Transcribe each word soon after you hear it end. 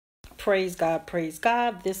Praise God, praise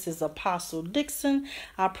God. This is Apostle DIXON.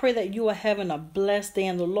 I pray that you are having a blessed day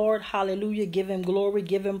in the Lord. Hallelujah. Give him glory,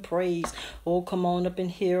 give him praise. Oh, come on up in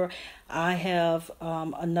here. I have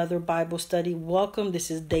another Bible study. Welcome.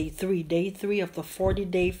 This is day 3 of the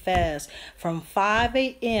 40-day fast from 5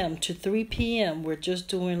 a.m. to 3 p.m. We're just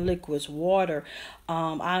doing liquids, water.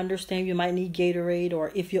 I understand you might need Gatorade,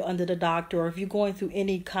 or if you're under the doctor, or if you're going through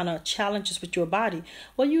any kind of challenges with your body,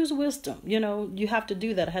 well, use wisdom. You have to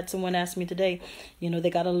do that. I had someone ask me today, they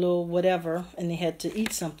got a little whatever and they had to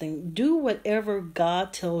eat something. Do whatever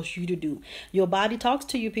God tells you to do. Your body talks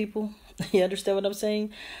to you, people. You understand what I'm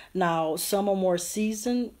saying? Now, some are more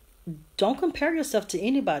seasoned. Don't compare yourself to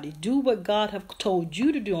anybody. Do what God have told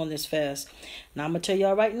you to do on this fast. Now, I'm going to tell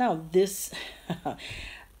y'all right now, this,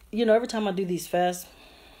 every time I do these fasts,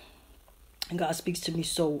 and God speaks to me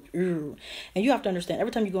so, and you have to understand,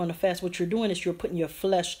 every time you go on a fast, what you're doing is you're putting your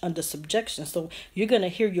flesh under subjection. So you're going to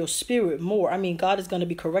hear your spirit more. I mean, God is going to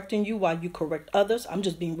be correcting you while you correct others. I'm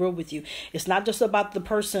just being real with you. It's not just about the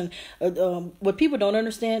person. What people don't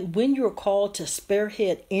understand, when you're called to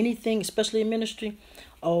spearhead anything, especially in ministry,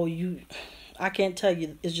 I can't tell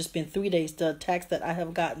you, it's just been 3 days, the attacks that I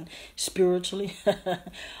have gotten spiritually,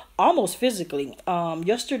 almost physically.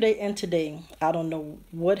 Yesterday and today, I don't know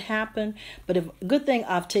what happened, but good thing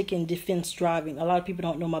I've taken defense driving. A lot of people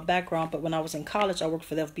don't know my background, but when I was in college, I worked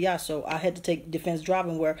for the FBI, so I had to take defense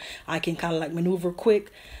driving where I can kind of like maneuver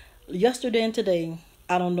quick. Yesterday and today,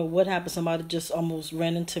 I don't know what happened. Somebody just almost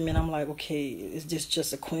ran into me, and I'm like, okay, is this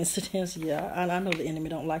just a coincidence? Yeah, I know the enemy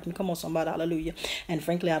don't like me. Come on, somebody, hallelujah. And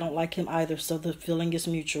frankly, I don't like him either, so the feeling is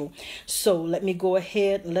mutual. So let me go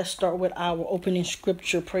ahead. Let's start with our opening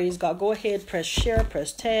scripture. Praise God. Go ahead, press share,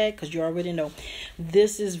 press tag, because you already know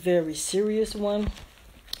this is very serious one.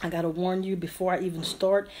 I got to warn you before I even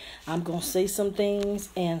start, I'm going to say some things,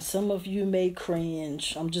 and some of you may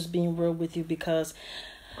cringe. I'm just being real with you because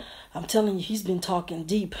I'm telling you, he's been talking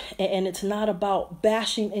deep, and it's not about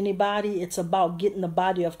bashing anybody. It's about getting the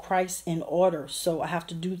body of Christ in order. So I have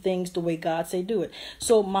to do things the way God say do it.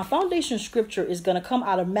 So my foundation scripture is going to come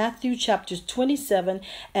out of Matthew chapters 27,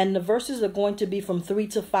 and the verses are going to be from 3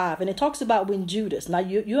 to 5. And it talks about when Judas. Now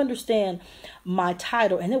you understand my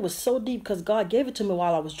title, and it was so deep because God gave it to me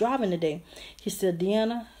while I was driving today. He said,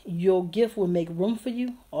 DEANNA, your gift will make room for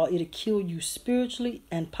you, or it'll kill you spiritually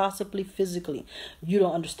and possibly physically. You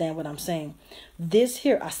don't understand what I'm saying. This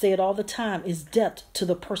here, I say it all the time, is death to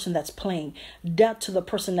the person that's playing, death to the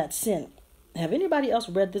person that's sinned. Have anybody else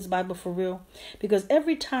read this Bible for real? Because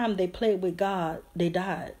every time they played with God, they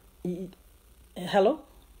died. Hello?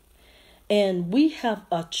 And we have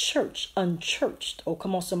a church unchurched. Oh,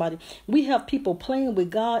 come on, somebody. We have people playing with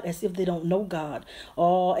God as if they don't know God.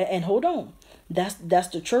 Oh, and hold on. That's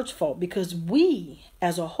the church fault, because we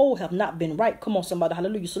as a whole have not been right. Come on, somebody.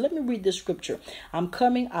 Hallelujah. So let me read this scripture. I'm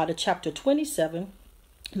coming out of chapter 27,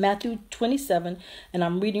 Matthew 27, and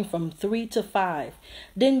I'm reading from 3 to 5.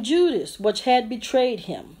 Then Judas, which had betrayed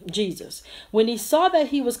him, Jesus, when he saw that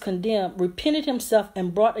he was condemned, repented himself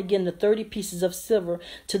and brought again the 30 pieces of silver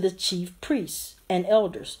to the chief priests and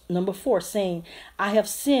elders. Number 4, saying, I have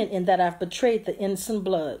sinned in that I've betrayed the innocent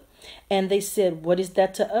blood. And they said, what is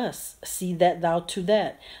that to us? See that thou to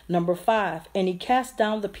that. Number 5, and he cast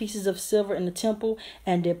down the pieces of silver in the temple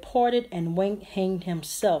and departed and hanged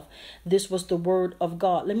himself. This was the word of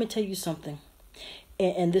God. Let me tell you something.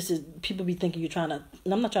 And this is, people be thinking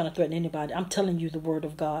I'm not trying to threaten anybody. I'm telling you the word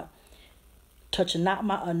of God. Touch not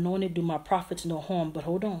my anointed, do my prophets no harm. But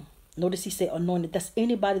hold on. Notice he said anointed. That's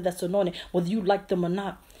anybody that's anointed, whether you like them or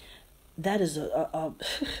not. That is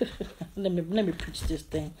let me preach this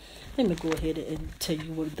thing. Let me go ahead and tell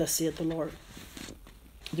you what thus saith the Lord.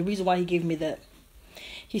 The reason why he gave me that.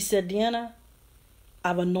 He said, DEANNA,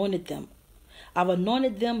 I've anointed them.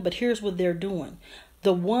 But here's what they're doing.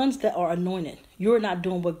 The ones that are anointed, you're not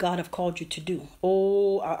doing what God have called you to do.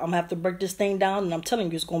 Oh, I'm going to have to break this thing down. And I'm telling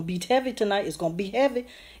you, it's going to be heavy tonight. It's going to be heavy.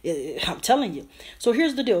 I'm telling you. So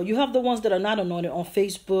here's the deal. You have the ones that are not anointed on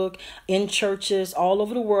Facebook, in churches, all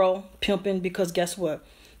over the world, pimping, because guess what?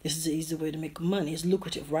 This is an easy way to make money. It's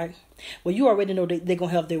lucrative, right? Well, you already know they're going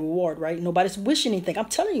to have their reward, right? Nobody's wishing anything. I'm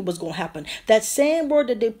telling you what's going to happen. That same word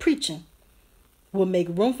that they're preaching will make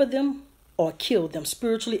room for them or kill them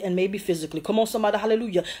spiritually and maybe physically. Come on, somebody,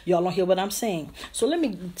 hallelujah. Y'all don't hear what I'm saying. So let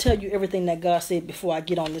me tell you everything that God said before I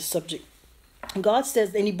get on this subject. God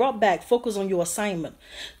says, and he brought back, focus on your assignment.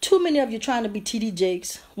 Too many of you trying to be T.D.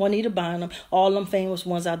 Jakes, Juanita Bynum, all them famous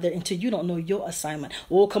ones out there until you don't know your assignment.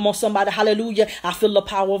 Oh, come on, somebody, hallelujah. I feel the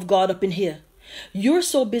power of God up in here. You're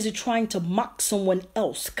so busy trying to mock someone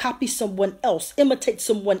else, copy someone else, imitate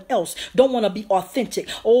someone else, don't want to be authentic.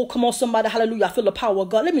 Oh, come on, somebody, hallelujah, I feel the power of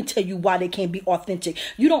God. Let me tell you why they can't be authentic.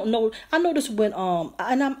 You don't know. I noticed when,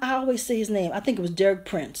 I always say his name. I think it was Derek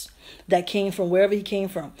Prince that came from wherever he came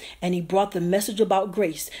from. And he brought the message about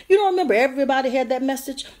grace. You don't remember everybody had that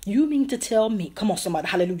message? You mean to tell me, come on, somebody,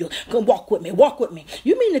 hallelujah, come walk with me, walk with me.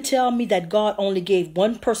 You mean to tell me that God only gave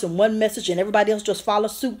one person one message and everybody else just follow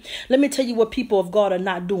suit? Let me tell you what people of God are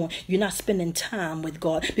not doing. You're not spending time with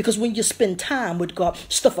God, because when you spend time with God,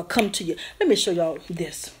 stuff will come to you. Let me show y'all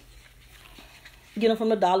this. Get them from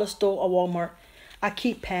the dollar store or Walmart. I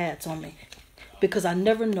keep pads on me because I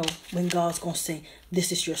never know when God's going to say,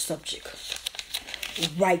 this is your subject.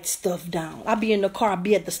 Write stuff down. I'll be in the car, I'll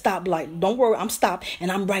be at the stoplight. Don't worry, I'm stopped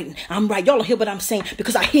and I'm writing. I'm right. Y'all don't hear what I'm saying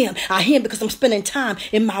because I hear him because I'm spending time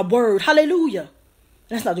in my word. Hallelujah.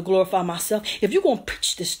 That's not to glorify myself. If you're going to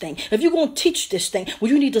preach this thing, if you're going to teach this thing,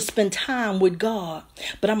 well, you need to spend time with God.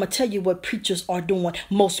 But I'm going to tell you what preachers are doing.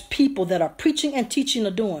 Most people that are preaching and teaching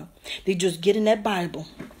are doing. They just get in that Bible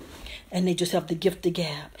and they just have the gift of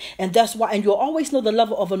gab. And that's why, and you'll always know the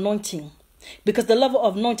level of anointing, because the level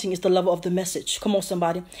of anointing is the level of the message. Come on,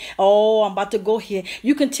 somebody. Oh, I'm about to go here.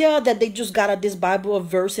 You can tell that they just got out this Bible of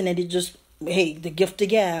verse and then they just, hey, the gift of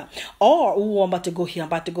gab. Or, oh, I'm about to go here. I'm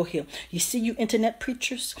about to go here. You see, you internet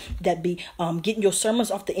preachers that be getting your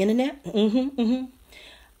sermons off the internet.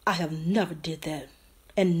 I have never did that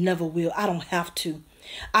and never will. I don't have to.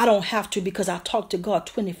 I don't have to, because I talk to God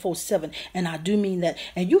 24/7, and I do mean that.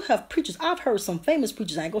 And you have preachers. I've heard some famous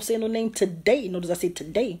preachers. I ain't gonna say no name today. Notice I say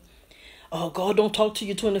today. Oh, God don't talk to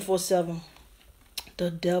you 24/7. The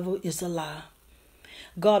devil is a lie.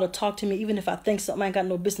 God will talk to me even if I think something I ain't got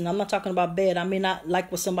no business. I'm not talking about bad. I may not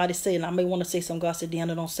like what somebody said, and I may want to say something. God said,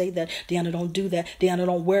 DEANNA, don't say that. DEANNA, don't do that. DEANNA,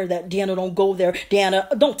 don't wear that. DEANNA, don't go there.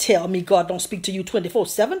 DEANNA, don't tell me God don't speak to you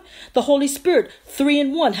 24/7. The Holy Spirit, 3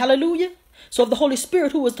 in 1. Hallelujah. So if the Holy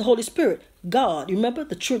Spirit, who is the Holy Spirit? God. You remember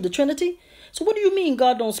the Trinity? So what do you mean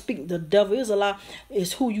God don't speak? The devil is a lie.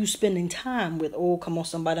 It's who you spending time with. Oh, come on,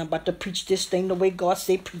 somebody. I'm about to preach this thing the way God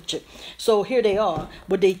say preach it. So here they are.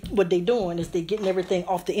 What they doing is they getting everything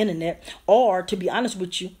off the internet. Or, to be honest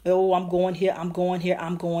with you, oh, I'm going here, I'm going here,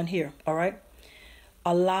 I'm going here. All right?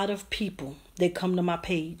 A lot of people, they come to my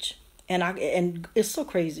page. And it's so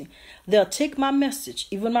crazy. They'll take my message,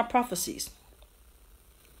 even my prophecies,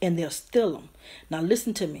 and they'll steal them. Now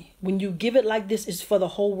listen to me. When you give it like this, it's for the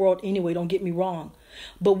whole world anyway. Don't get me wrong.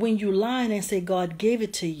 But when you lie and say God gave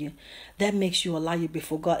it to you, that makes you a liar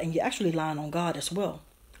before God. And you're actually lying on God as well.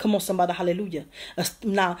 Come on, somebody. Hallelujah.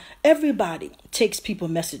 Now, everybody takes people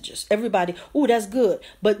messages. Everybody. Oh, that's good.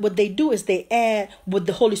 But what they do is they add what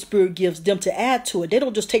the Holy Spirit gives them to add to it. They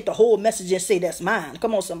don't just take the whole message and say that's mine.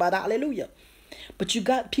 Come on, somebody. Hallelujah. But you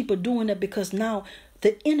got people doing that because now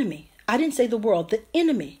the enemy, I didn't say the world, the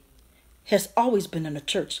enemy has always been in the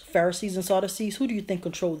church. Pharisees and Sadducees, who do you think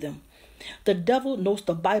control them? The devil knows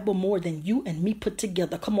the Bible more than you and me put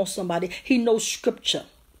together. Come on, somebody. He knows scripture.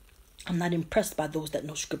 I'm not impressed by those that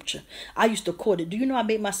know scripture. I used to quote it. Do you know I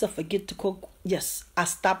made myself forget to quote? Yes, I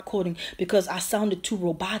stopped quoting because I sounded too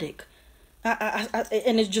robotic.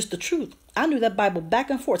 And it's just the truth. I knew that Bible back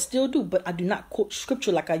and forth, still do, but I do not quote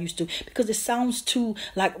scripture like I used to because it sounds too,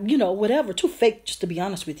 like, whatever, too fake, just to be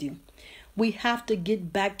honest with you. We have to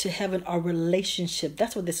get back to having a relationship.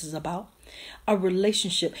 That's what this is about. A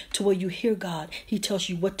relationship to where you hear God. He tells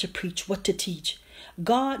you what to preach, what to teach.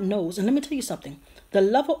 God knows. And let me tell you something. The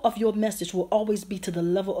level of your message will always be to the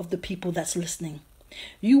level of the people that's listening.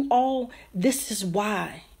 This is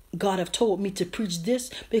why God have told me to preach this,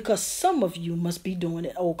 because some of you must be doing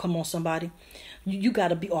it. Oh, come on, somebody. You got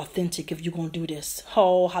to be authentic if you're going to do this.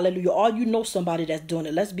 Oh, hallelujah. Or you know somebody that's doing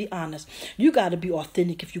it. Let's be honest. You got to be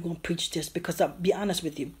authentic if you're going to preach this, because I'll be honest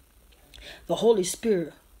with you. The Holy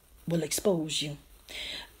Spirit will expose you.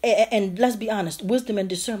 And let's be honest. Wisdom and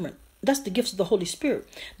discernment. That's the gifts of the Holy Spirit.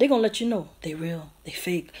 They're going to let you know they real, they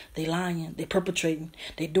fake, they lying, they perpetrating,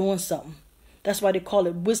 they doing something. That's why they call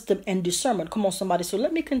it wisdom and discernment. Come on, somebody. So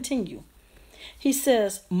let me continue. He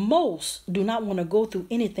says, most do not want to go through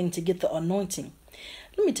anything to get the anointing.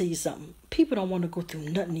 Let me tell you something. People don't want to go through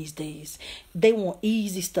nothing these days. They want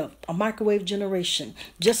easy stuff. A microwave generation.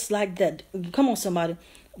 Just like that. Come on, somebody.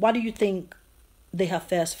 Why do you think they have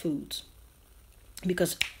fast foods?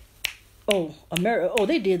 Because, America,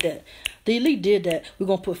 they did that. The elite did that. We're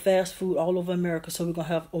going to put fast food all over America, so we're going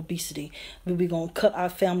to have obesity. We're going to cut our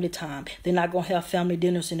family time. They're not going to have family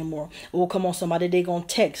dinners anymore. Oh, come on, somebody. They're going to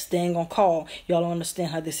text. They ain't going to call. Y'all don't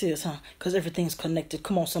understand how this is, huh? Because everything's connected.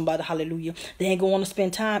 Come on, somebody. Hallelujah. They ain't going to want to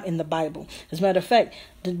spend time in the Bible. As a matter of fact,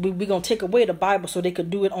 we're going to take away the Bible so they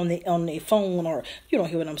could do it on their phone, or you don't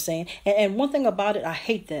hear what I'm saying. And one thing about it, I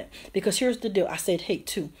hate that. Because here's the deal. I said hate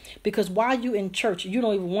too. Because while you in church, you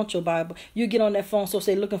don't even want your Bible. You get on that phone, so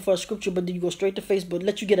say looking for a scripture, but then you go straight to Facebook,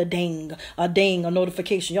 let you get a ding, a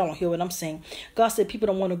notification. Y'all don't hear what I'm saying. God said people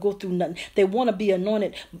don't want to go through nothing. They want to be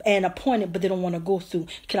anointed and appointed, but they don't want to go through.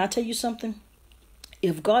 Can I tell you something?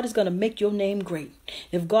 If God is going to make your name great,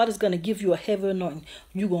 if God is going to give you a heavy anointing,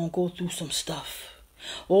 you're going to go through some stuff.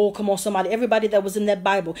 Oh, come on, somebody. Everybody that was in that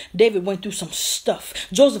Bible, David went through some stuff.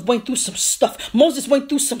 Joseph went through some stuff. Moses went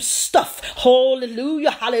through some stuff. Hallelujah,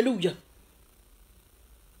 hallelujah.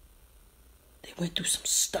 They went through some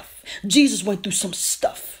stuff. Jesus went through some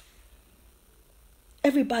stuff.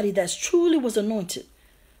 Everybody that's truly was anointed.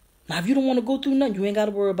 Now, if you don't want to go through nothing, you ain't got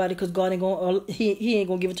to worry about it, because God ain't going to, he ain't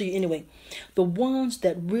going to give it to you anyway. The ones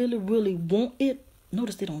that really, really want it,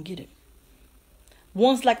 notice they don't get it.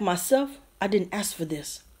 Ones like myself, I didn't ask for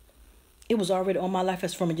this. It was already on my life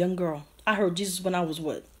as from a young girl. I heard Jesus when I was,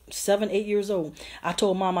 7, 8 years old. I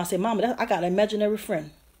told Mom, I said, Mama, I got an imaginary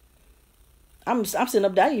friend. I'm sitting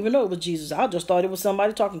up there. I didn't even know it was Jesus. I just thought it was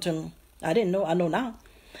somebody talking to me. I didn't know. I know now.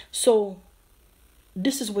 So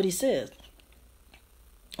this is what he says.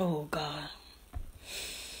 Oh, God.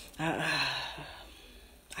 I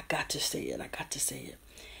got to say it. I got to say it.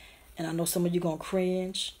 And I know some of you going to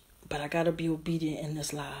cringe, but I got to be obedient in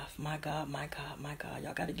this life. My God, my God, my God.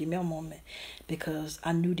 Y'all got to give me a moment, because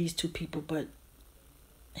I knew these two people, but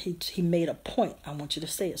he made a point. I want you to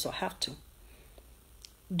say it, so I have to.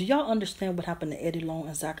 Do y'all understand what happened to Eddie Long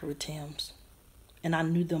and Zachary Timms? And I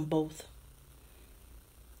knew them both.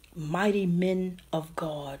 Mighty men of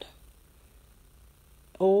God.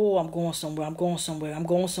 Oh, I'm going somewhere. I'm going somewhere. I'm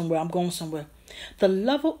going somewhere. I'm going somewhere. The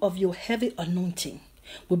level of your heavy anointing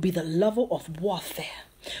will be the level of warfare.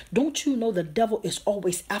 Don't you know the devil is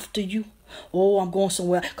always after you? Oh, I'm going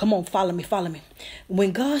somewhere. Come on, follow me, follow me.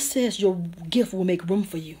 When God says your gift will make room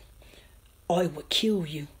for you, or it will kill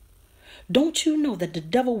you, don't you know that the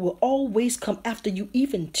devil will always come after you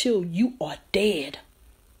even till you are dead?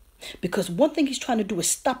 Because one thing he's trying to do is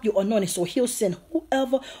stop your anointing. So he'll send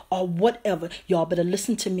whoever or whatever. Y'all better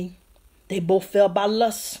listen to me. They both fell by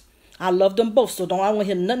lust. I love them both. So I want to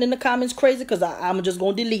hear nothing in the comments crazy, because I'm just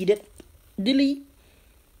going to delete it. Delete.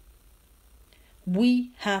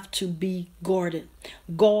 We have to be guarded.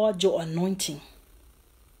 Guard your anointing.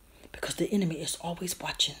 Because the enemy is always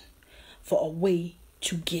watching for a way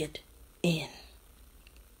to get in.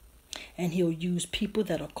 And he'll use people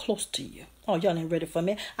that are close to you. Oh, y'all ain't ready for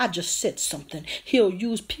me. I just said something. He'll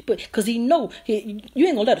use people because he know you ain't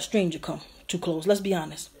going to let a stranger come too close. Let's be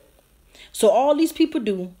honest. So all these people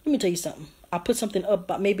do, let me tell you something. I put something up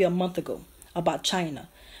about maybe a month ago about China.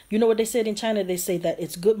 You know what they said in China? They say that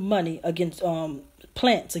it's good money against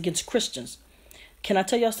plants, against Christians. Can I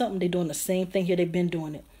tell y'all something? They're doing the same thing here. They've been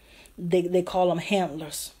doing it. They call them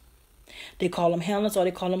handlers. They call them handlers, or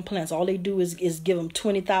they call them plants. All they do is give them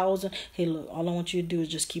 20,000. Hey, look, all I want you to do is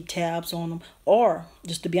just keep tabs on them. Or,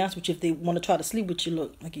 just to be honest with you, if they want to try to sleep with you,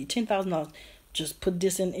 look, I give you $10,000. Just put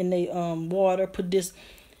this in their water. Put this.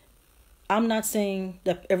 I'm not saying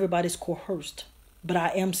that everybody's coerced, but I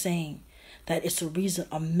am saying that it's a reason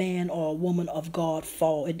a man or a woman of God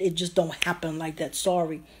fall. It just don't happen like that.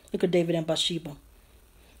 Sorry. Look at David and Bathsheba.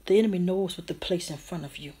 The enemy knows what to place in front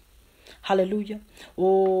of you. Hallelujah.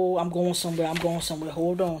 Oh, I'm going somewhere. I'm going somewhere.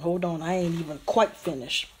 Hold on. I ain't even quite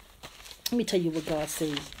finished. Let me tell you what God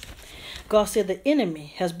says. God said the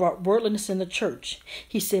enemy has brought worldliness in the church.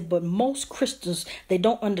 He said, but most Christians, they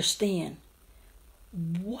don't understand.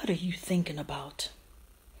 What are you thinking about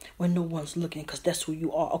when no one's looking? Because that's who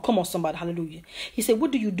you are. Oh, come on, somebody. Hallelujah. He said,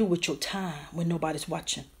 what do you do with your time when nobody's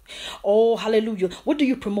watching? Oh, hallelujah. What do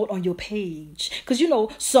you promote on your page? Because,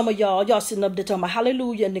 some of y'all sitting up there talking about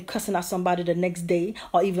hallelujah and then cussing out somebody the next day,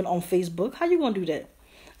 or even on Facebook. How you going to do that?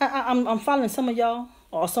 I'm following some of y'all,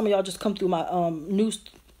 or some of y'all just come through my news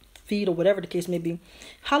feed or whatever the case may be.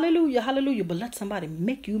 Hallelujah, hallelujah. But let somebody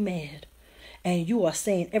make you mad, and you are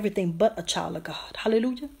saying everything but a child of God.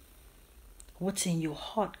 Hallelujah. What's in your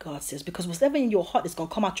heart, God says, because whatever in your heart is going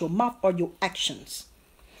to come out your mouth or your actions.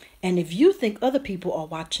 And if you think other people are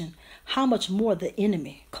watching, how much more the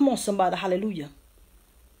enemy? Come on, somebody. Hallelujah.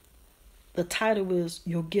 The title is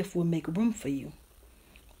Your Gift Will Make Room for You,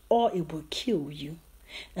 or it will kill you.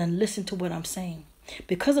 And listen to what I'm saying.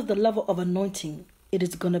 Because of the level of anointing, it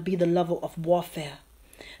is going to be the level of warfare.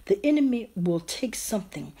 The enemy will take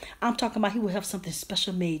something. I'm talking about he will have something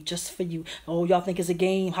special made just for you. Oh, y'all think it's a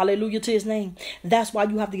game. Hallelujah to his name. That's why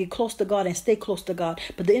you have to get close to God and stay close to God.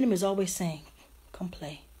 But the enemy is always saying, come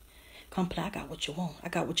play. Come play. I got what you want. I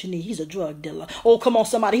got what you need. He's a drug dealer. Oh, come on,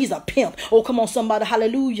 somebody. He's a pimp. Oh, come on, somebody.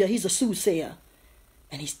 Hallelujah. He's a soothsayer.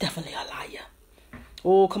 And he's definitely a liar.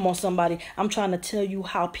 Oh, come on, somebody. I'm trying to tell you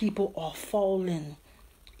how people are falling,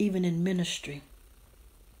 even in ministry.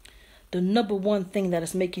 The number one thing that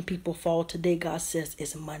is making people fall today, God says,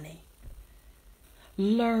 is money.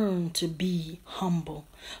 Learn to be humble.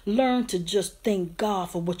 Learn to just thank God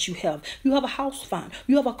for what you have. You have a house, fine.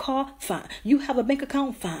 You have a car, fine. You have a bank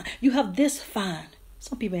account, fine. You have this, fine.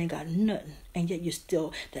 Some people ain't got nothing, and yet you're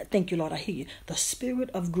still that. Thank you, Lord. I hear you. The spirit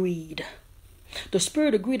of greed. The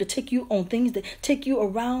spirit of greed to take you on things that take you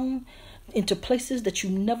around into places that you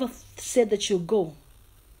never said that you'll go.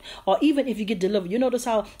 Or even if you get delivered, you notice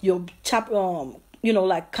how you'll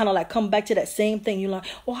like kind of like come back to that same thing. You're like,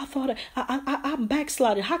 oh, I thought I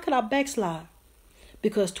backslided. How could I backslide?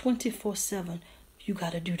 Because 24/7, you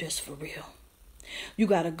got to do this for real. You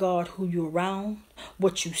got to guard who you're around,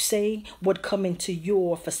 what you say, what come into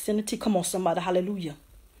your vicinity. Come on, somebody. Hallelujah.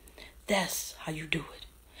 That's how you do it.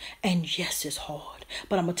 And yes, it's hard.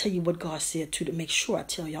 But I'm going to tell you what God said too, to make sure I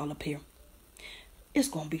tell y'all up here. It's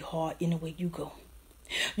going to be hard anyway you go.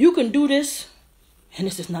 You can do this, and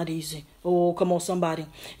this is not easy. Oh, come on, somebody.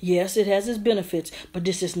 Yes, it has its benefits, but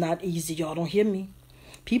this is not easy. Y'all don't hear me.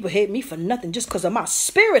 People hate me for nothing just because of my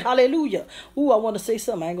spirit. Hallelujah. Ooh, I want to say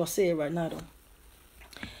something. I ain't going to say it right now,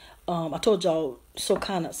 though. I told y'all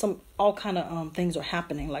all kind of things are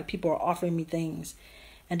happening. Like people are offering me things.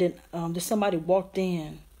 And then there's somebody walked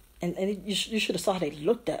in, and you should have saw how they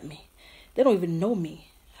looked at me. They don't even know me.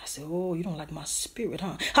 I said, oh, you don't like my spirit,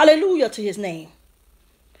 huh? Hallelujah to his name.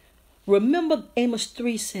 Remember Amos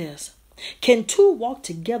 3 says, can two walk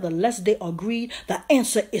together lest they agree? The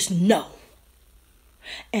answer is no.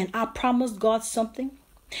 And I promised God something,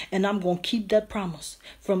 and I'm going to keep that promise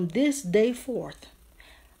from this day forth.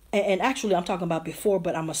 And actually, I'm talking about before,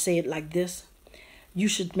 but I'm going to say it like this. You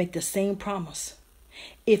should make the same promise.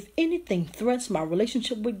 If anything threatens my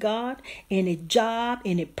relationship with God, any job,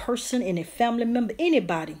 any person, any family member,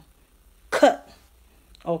 anybody, cut.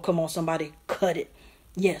 Oh, come on, somebody, cut it.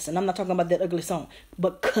 Yes, and I'm not talking about that ugly song,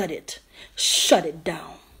 but cut it. Shut it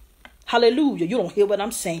down. Hallelujah. You don't hear what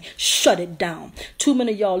I'm saying. Shut it down. Too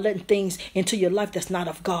many of y'all letting things into your life that's not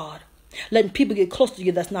of God. Letting people get close to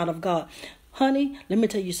you that's not of God. Honey, let me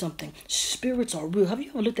tell you something. Spirits are real. Have you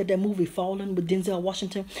ever looked at that movie Fallen with Denzel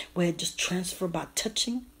Washington, where it just transferred by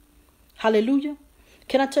touching? Hallelujah.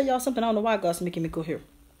 Can I tell y'all something? I don't know why God's making me go here.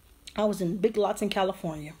 I was in Big Lots in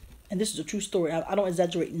California. And this is a true story. I don't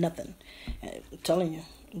exaggerate nothing. I'm telling you.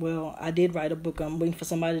 Well, I did write a book. I'm waiting for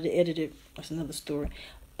somebody to edit it. That's another story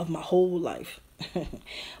of my whole life.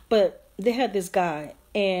 But they had this guy,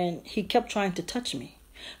 and he kept trying to touch me.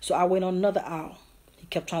 So I went on another aisle. He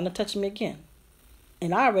kept trying to touch me again.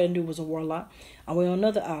 And I already knew it was a warlock. I went on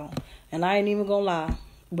another aisle. And I ain't even going to lie.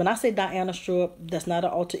 When I say DIANNA show up, that's not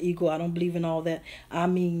an alter ego. I don't believe in all that. I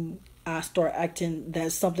mean, I start acting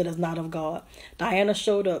that's something that's not of God. DIANNA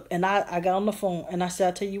showed up, and I got on the phone, and I said,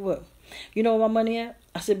 I tell you what, you know where my money at?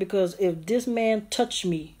 I said, because if this man touch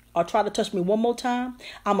me or try to touch me one more time,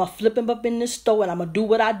 I'm going to flip him up in this store, and I'm going to do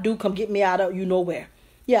what I do. Come get me out of you know where.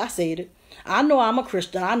 Yeah, I said it. I know I'm a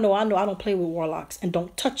Christian. I know I don't play with warlocks, and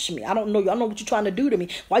don't touch me. I don't know you. I don't know what you're trying to do to me.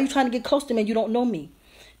 Why are you trying to get close to me and you don't know me?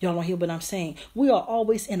 Y'all don't hear what I'm saying. We are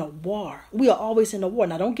always in a war. We are always in a war.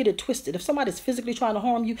 Now, don't get it twisted. If somebody's physically trying to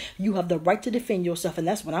harm you, you have the right to defend yourself, and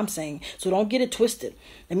that's what I'm saying. So don't get it twisted.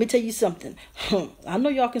 Let me tell you something. I know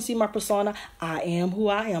y'all can see my persona. I am who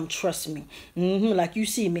I am. Trust me. Like you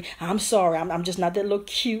see me. I'm sorry. I'm just not that little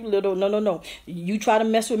cute little. No. You try to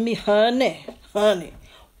mess with me, honey.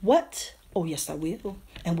 What? Oh, yes, I will.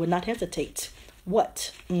 And will not hesitate.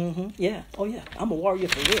 What? Yeah. Oh, yeah. I'm a warrior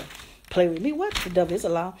for real. Play with me. What? The devil is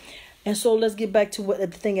allowed. And so let's get back to the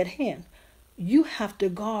thing at hand. You have to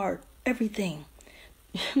guard everything.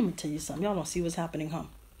 Let me tell you something. Y'all don't see what's happening, huh?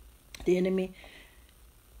 The enemy,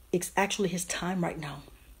 it's actually his time right now.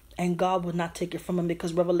 And God will not take it from him,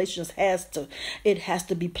 because Revelations has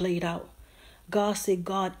to be played out. God said,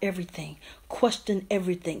 guard everything. Question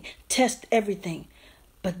everything. Test everything.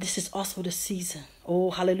 But this is also the season.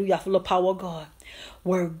 Oh, hallelujah. I feel the power of God.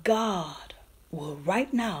 Where God will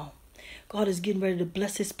right now, God is getting ready to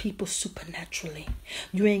bless his people supernaturally.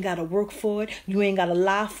 You ain't got to work for it. You ain't got to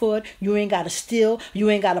lie for it. You ain't got to steal. You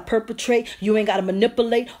ain't got to perpetrate. You ain't got to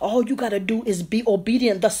manipulate. All you got to do is be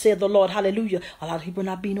obedient. Thus said the Lord. Hallelujah. A lot of people are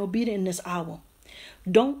not being obedient in this hour.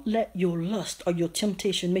 Don't let your lust or your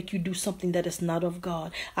temptation make you do something that is not of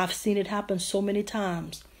God. I've seen it happen so many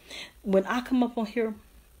times. When I come up on here,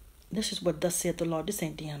 this is what thus said the Lord. This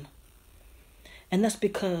ain't DEANNA. And that's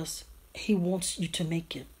because he wants you to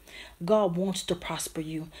make it. God wants to prosper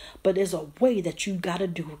you. But there's a way that you got to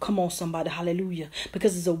do it. Come on, somebody. Hallelujah.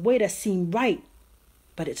 Because there's a way that seems right,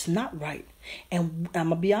 but it's not right. And I'm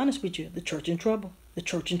going to be honest with you. The church in trouble. The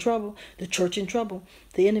church in trouble. The church in trouble.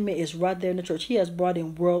 The enemy is right there in the church. He has brought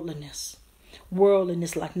in worldliness.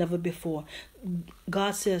 Worldliness like never before.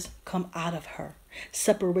 God says, come out of her.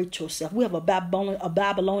 Separate yourself. We have a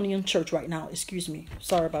Babylonian church right now. Excuse me.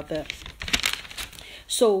 Sorry about that.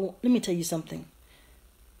 So let me tell you something.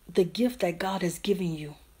 The gift that God has given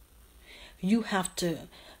you, you have to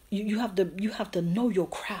know your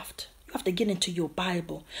craft. You have to get into your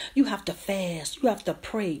Bible. You have to fast. You have to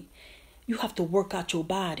pray. You have to work out your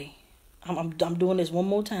body. I'm doing this one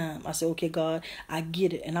more time. I say, okay, God, I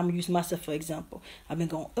get it. And I'm going to use myself for example. I've been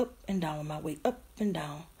going up and down on my way, up and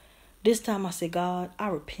down. This time I say, God, I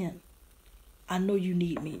repent. I know you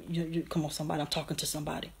need me. You come on, somebody. I'm talking to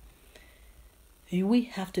somebody. We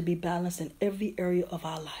have to be balanced in every area of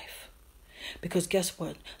our life. Because guess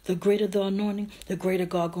what? The greater the anointing, the greater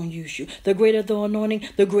God gonna use you. The greater the anointing,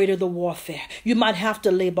 the greater the warfare. You might have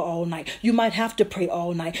to labor all night. You might have to pray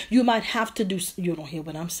all night. You might have to do... You don't hear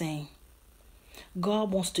what I'm saying.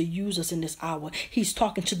 God wants to use us in this hour. He's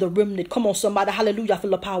talking to the remnant. Come on, somebody. Hallelujah. I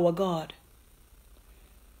feel the power of God.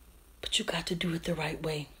 But you got to do it the right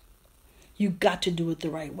way. You got to do it the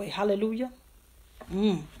right way. Hallelujah.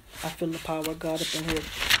 I feel the power of God up in here.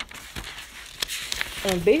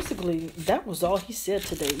 And basically, that was all he said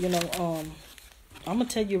today. You know, I'm going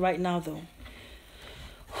to tell you right now, though.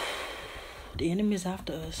 The enemy is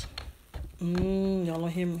after us. Y'all don't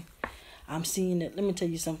hear me. I'm seeing it. Let me tell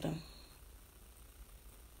you something.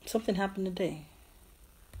 Something happened today.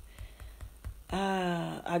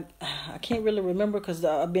 I can't really remember because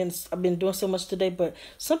I've been doing so much today. But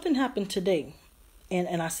something happened today.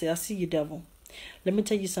 And I said, I see you, devil. Let me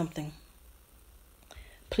tell you something.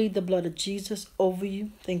 Plead the blood of Jesus over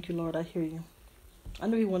you. Thank you, Lord. I hear you. I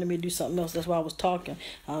knew he wanted me to do something else. That's why I was talking.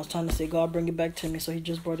 I was trying to say, God, bring it back to me. So he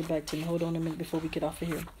just brought it back to me. Hold on a minute before we get off of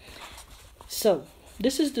here. So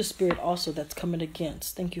this is the spirit also that's coming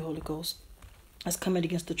against. Thank you, Holy Ghost. That's coming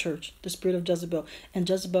against the church. The spirit of Jezebel. And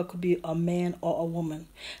Jezebel could be a man or a woman.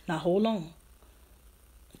 Now, hold on.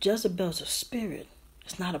 Jezebel's a spirit.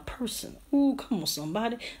 It's not a person. Ooh, come on,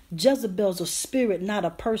 somebody. Jezebel's a spirit, not a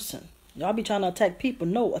person. Y'all be trying to attack people.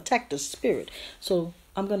 No, attack the spirit. So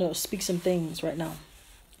I'm going to speak some things right now.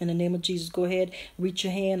 In the name of Jesus, go ahead, reach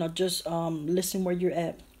your hand or just listen where you're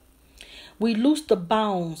at. We loose the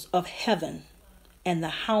bounds of heaven and the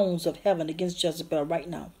hounds of heaven against Jezebel right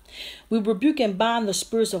now. We rebuke and bind the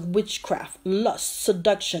spirits of witchcraft, lust,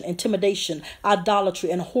 seduction, intimidation,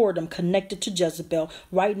 idolatry, and whoredom connected to Jezebel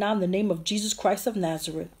right now in the name of Jesus Christ of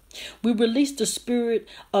Nazareth. We release the spirit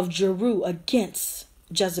of Jehu against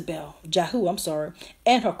Jehu,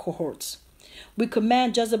 and her cohorts. We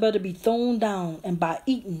command Jezebel to be thrown down and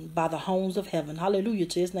eaten by the hounds of heaven. Hallelujah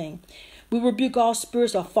to his name. We rebuke all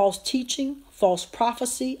spirits of false teaching, false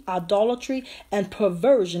prophecy, idolatry, and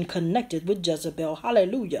perversion connected with Jezebel.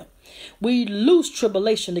 Hallelujah. We loose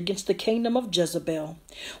tribulation against the kingdom of Jezebel.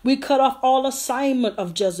 We cut off all assignment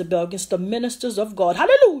of Jezebel against the ministers of God.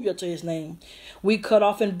 Hallelujah to his name. We cut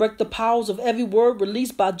off and break the powers of every word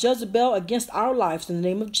released by Jezebel against our lives in the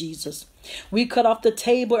name of Jesus. We cut off the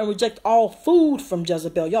table and reject all food from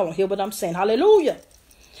Jezebel. Y'all don't hear what I'm saying. Hallelujah.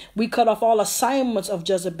 We cut off all assignments of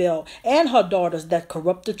Jezebel and her daughters that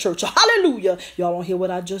corrupt the church. Hallelujah. Y'all don't hear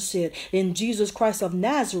what I just said. In Jesus Christ of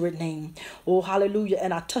Nazareth name. Oh, hallelujah.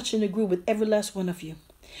 And I touch and agree with every last one of you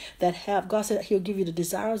that have, God said he'll give you the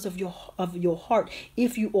desires of your heart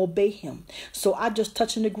if you obey him. So I just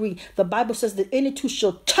touch and agree. The Bible says that any two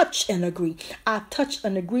shall touch and agree. I touch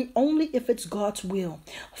and agree only if it's God's will.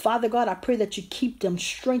 Father God, I pray that you keep them,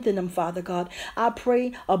 strengthen them, Father God. I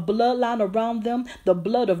pray a bloodline around them, the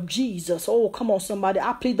blood of Jesus. Oh, come on, somebody.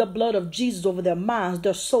 I plead the blood of Jesus over their minds,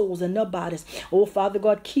 their souls, and their bodies. Oh, Father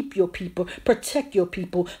God, keep your people, protect your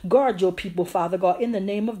people, guard your people, Father God, in the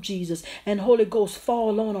name of Jesus. And Holy Ghost,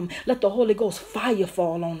 fall on them. Let the Holy Ghost fire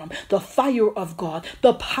fall on them. The fire of God,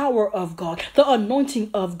 the power of God, the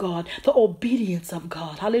anointing of God, the obedience of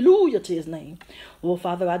God. Hallelujah to his name. Oh,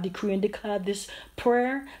 Father, I decree and declare this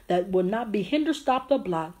prayer that will not be hindered, stopped, or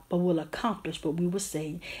blocked, but will accomplish what we were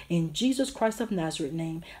saying. In Jesus Christ of Nazareth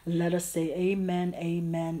name, let us say amen,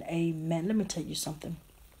 amen, amen. Let me tell you something.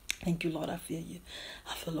 Thank you, Lord. I feel you.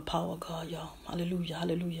 I feel the power of God, y'all. Hallelujah,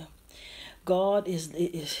 hallelujah. God is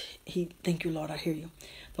he. Thank you, Lord. I hear you.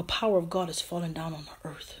 The power of God is falling down on the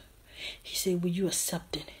earth. He said, will you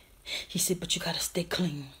accept it? He said, but you got to stay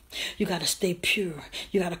clean. You got to stay pure.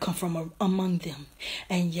 You got to come from among them.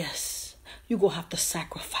 And yes, you're going to have to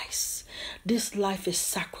sacrifice. This life is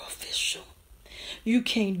sacrificial. You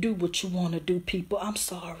can't do what you want to do, people. I'm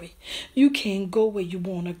sorry. You can't go where you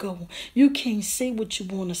want to go. You can't say what you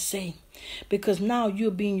want to say. Because now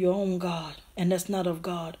you're being your own God. And that's not of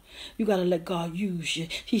God. You got to let God use you.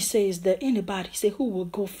 He says that anybody, he said, who will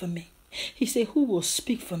go for me? He said, who will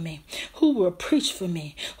speak for me? Who will preach for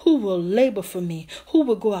me? Who will labor for me? Who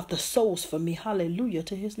will go after souls for me? Hallelujah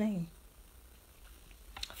to his name.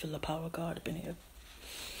 I feel the power of God up in here.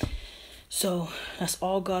 So that's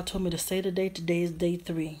all God told me to say today. Today is day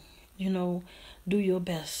 3. Do your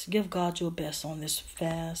best. Give God your best on this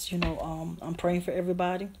fast. I'm praying for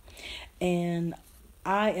everybody. And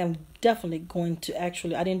I am definitely going to I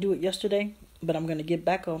didn't do it yesterday, but I'm going to get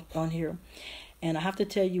back on here. And I have to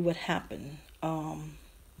tell you what happened.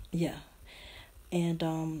 Yeah. And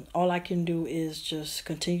all I can do is just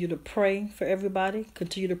continue to pray for everybody.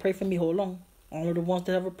 Continue to pray for me. Hold on. Only the ones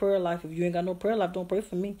that have a prayer life. If you ain't got no prayer life, don't pray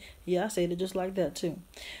for me. Yeah, I said it just like that too.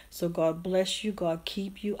 So God bless you. God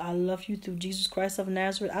keep you. I love you through Jesus Christ of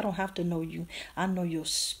Nazareth. I don't have to know you. I know your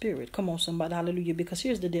spirit. Come on, somebody. Hallelujah. Because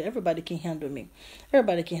here's the deal. Everybody can't handle me.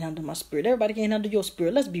 Everybody can't handle my spirit. Everybody can't handle your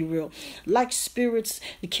spirit. Let's be real. Like spirits,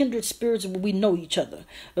 the kindred spirits, we know each other.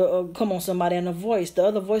 Come on, somebody. And the voice, the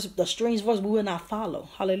other voice, the strange voice, we will not follow.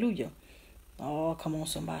 Hallelujah. Oh, come on,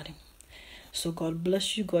 somebody. So God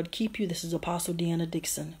bless you. God keep you. This is Apostle DEANNA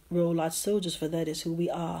DIXON. Real life soldiers, for that is who we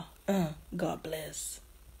are. God bless.